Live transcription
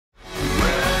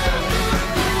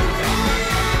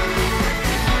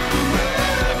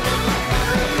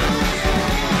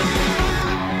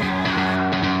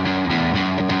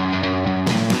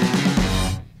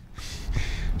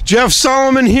Jeff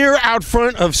Solomon here out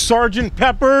front of Sgt.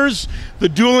 Pepper's, the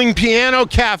Dueling Piano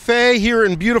Cafe here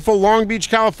in beautiful Long Beach,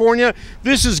 California.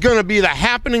 This is going to be the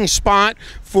happening spot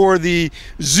for the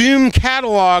Zoom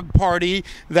catalog party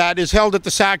that is held at the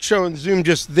SAAC show, and Zoom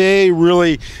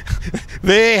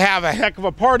they have a heck of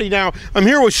a party. Now, I'm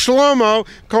here with Schlomo,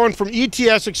 calling from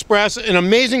ETS Express, an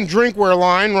amazing drinkware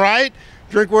line, right?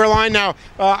 Drinkware line. Now,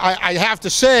 I have to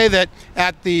say that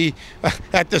at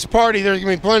this party, there's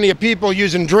going to be plenty of people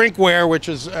using drinkware, which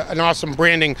is an awesome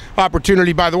branding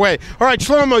opportunity, by the way. All right,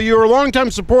 Schlomo, you're a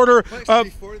longtime supporter of...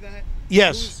 Before that,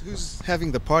 yes. Who's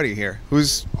having the party here?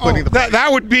 Who's putting the party?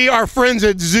 That would be our friends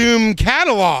at Zoom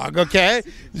Catalog, okay?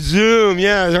 Zoom,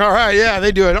 yeah, all right, yeah,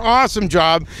 they do an awesome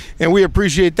job, and we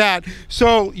appreciate that.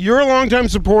 So you're a longtime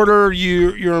supporter.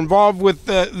 You're involved with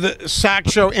the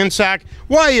SAAC show in SAAC.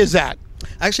 Why is that?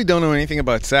 I actually don't know anything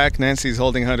about SAAC. Nancy's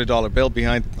holding a $100 bill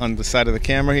behind on the side of the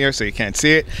camera here, so you can't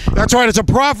see it. That's right. It's a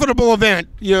profitable event.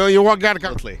 You got to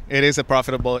cut. Absolutely. It is a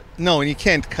profitable. No, and you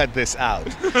can't cut this out.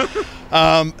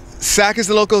 SAAC is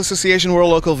the local association. We're a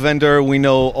local vendor. We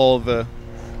know all the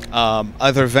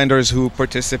other vendors who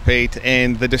participate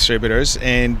and the distributors.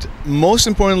 And most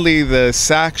importantly, the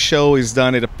SAAC show is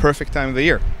done at a perfect time of the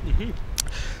year.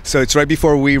 So it's right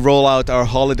before we roll out our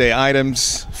holiday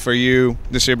items for you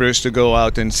distributors to go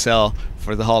out and sell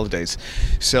for the holidays.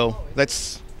 So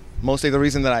that's mostly the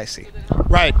reason that I see.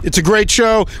 Right. It's a great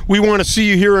show. We want to see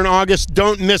you here in August.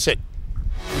 Don't miss it.